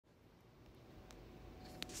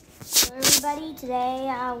Everybody, today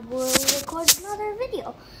I will record another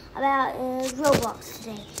video about Roblox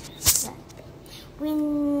today. We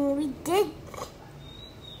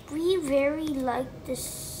very like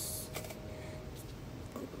this,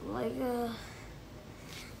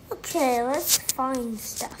 okay, let's find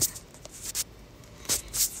stuff.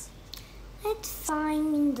 Let's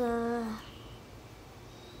find the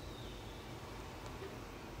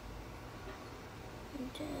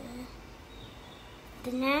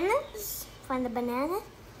bananas? Find the banana?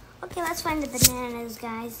 Okay, let's find the bananas,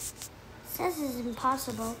 guys. It says it's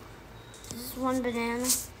impossible. This is one banana.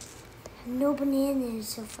 No bananas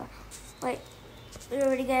so far. Wait, we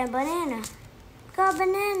already got a banana. Got a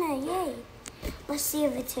banana, yay. Let's see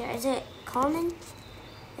if it's here. Is it common?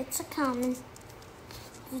 It's a common. Is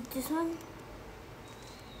it this one?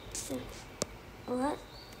 What?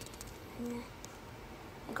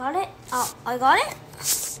 I got it? Oh, I got it?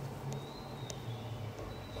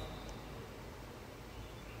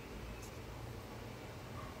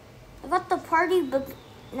 I got the party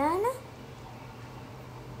banana?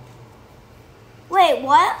 Wait,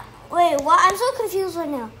 what? Wait, what? I'm so confused right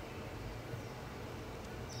now.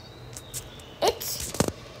 It's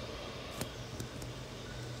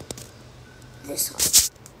this one.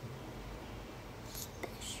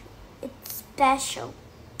 Special. It's special.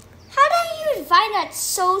 How did I even find that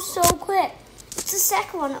so quick? It's the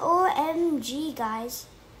second one. OMG, guys.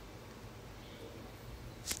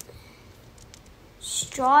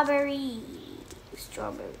 Strawberry.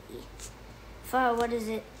 For what is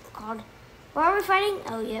it called? What are we fighting?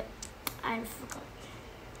 Oh, yep. I forgot.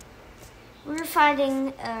 We're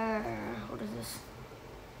fighting, what is this?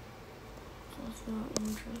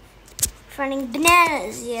 Fighting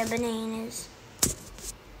bananas. Yeah, bananas.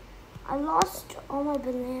 I lost all my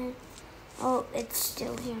bananas. Oh, it's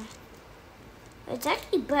still here. It's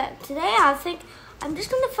actually back. Today, I think I'm just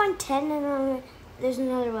going to find 10 and then there's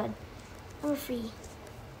another one. Number 3.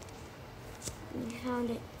 We found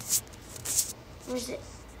it. Where is it?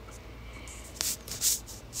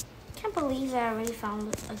 Can't believe I already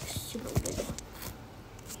found a super good one.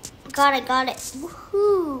 Got it.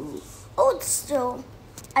 Woohoo! Oh, it's still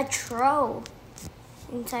a troll.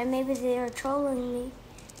 Inside, maybe they are trolling me.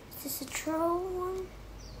 Is this a troll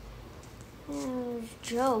one?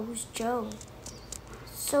 Joe. Who's Joe?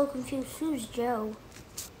 So confused. Who's Joe?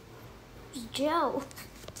 Who's Joe?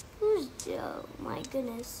 Who's Joe? My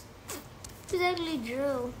goodness. Who's actually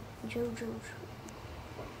Joe? Joe.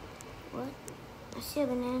 What? I see a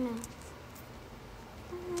banana.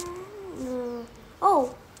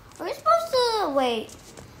 Oh, are we supposed to wait?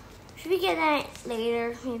 Should we get that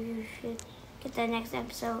later? Maybe we should get that next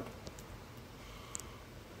episode.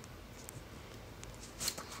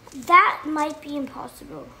 That might be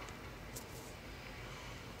impossible.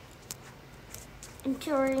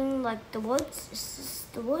 Entering like the woods. Is this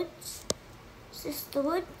the woods? Is this the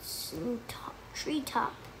woods? And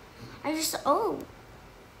treetop.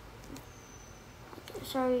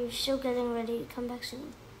 Sorry, you're still getting ready to come back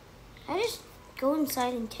soon. I just go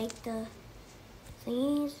inside and take the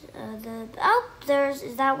thingies.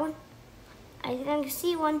 Is that one? I think I can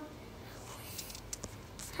see one.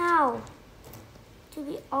 How? Do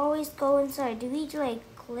we always go inside? Do we like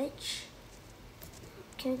glitch?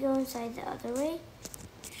 Can we go inside the other way?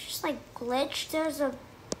 It's just like glitch. There's a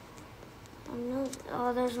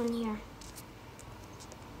there's one here.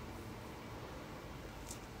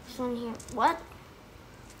 There's one here. What?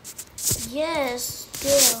 Yes,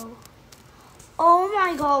 still. Oh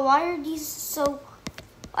my god, why are these so...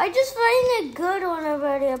 I just find a good one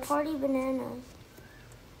already, a party banana.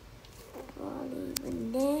 Party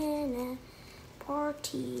banana.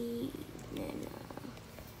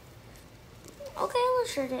 Okay,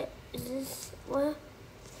 let's try it. Is this... What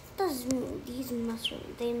does these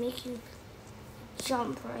mushrooms... They make you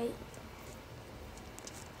jump, right?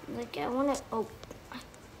 Like, I want to... Oh.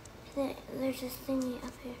 There's this thingy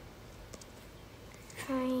up here.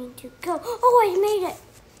 Trying to go. Oh, I made it.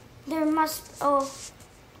 There must... Oh.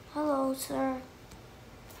 Hello, sir.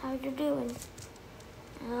 How you doing?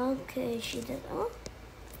 Okay, she did... Oh.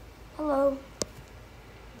 Hello.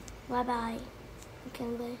 Bye-bye. Okay,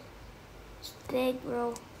 bye. It's big,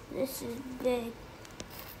 bro. This is big.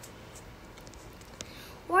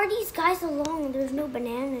 Why are these guys alone? There's no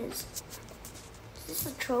bananas. Is this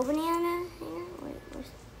a troll banana here? Wait,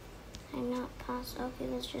 I'm not past. Okay,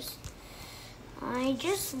 let's just... I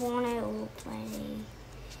just want to play.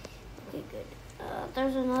 Okay, good.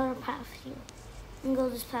 There's another path here. You can go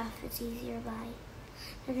this path. It's easier by.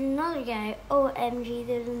 There's another guy. OMG,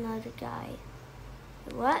 there's another guy.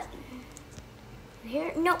 What?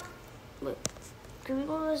 Here? No. Wait. Can we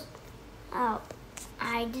go this? Oh.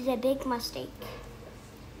 I did a big mistake.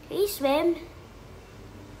 Can you swim?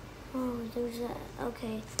 Oh, there's a...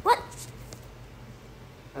 Okay. What?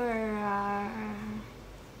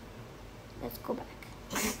 Let's go back.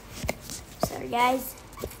 Sorry, guys.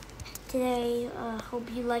 Today, hope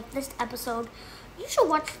you liked this episode. You should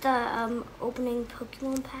watch the opening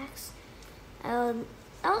Pokemon packs. That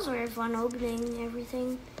was very fun opening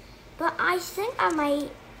everything. But I think I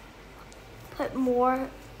might put more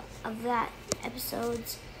of that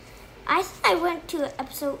episodes. I think I went to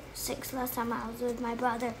episode 6 last time I was with my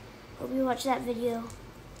brother. Hope you watched that video.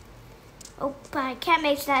 Oh, but I can't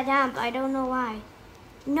make that jump. I don't know why.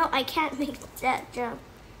 No, I can't make that jump.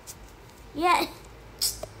 Yeah.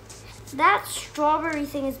 That strawberry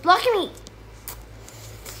thing is blocking me.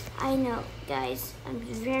 I know, guys. I'm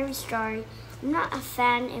very sorry. I'm not a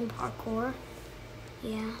fan in parkour.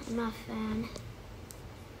 Yeah, I'm not a fan.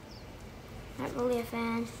 Not really a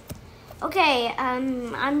fan. Okay,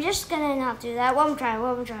 I'm just gonna not do that. One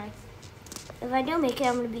more try. If I don't make it,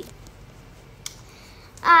 I'm gonna be...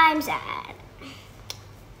 I'm sad.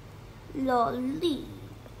 Lolly.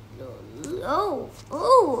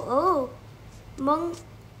 Oh. Monk.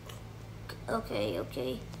 Okay. I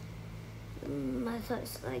thought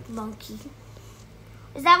it's like monkey.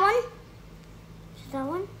 Is that one?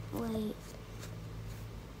 Wait.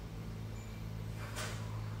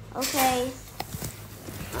 Okay.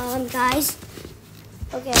 Guys.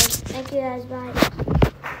 Okay, thank you guys, bye.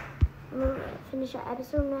 I'm gonna finish our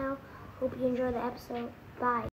episode now. Hope you enjoyed the episode. Bye.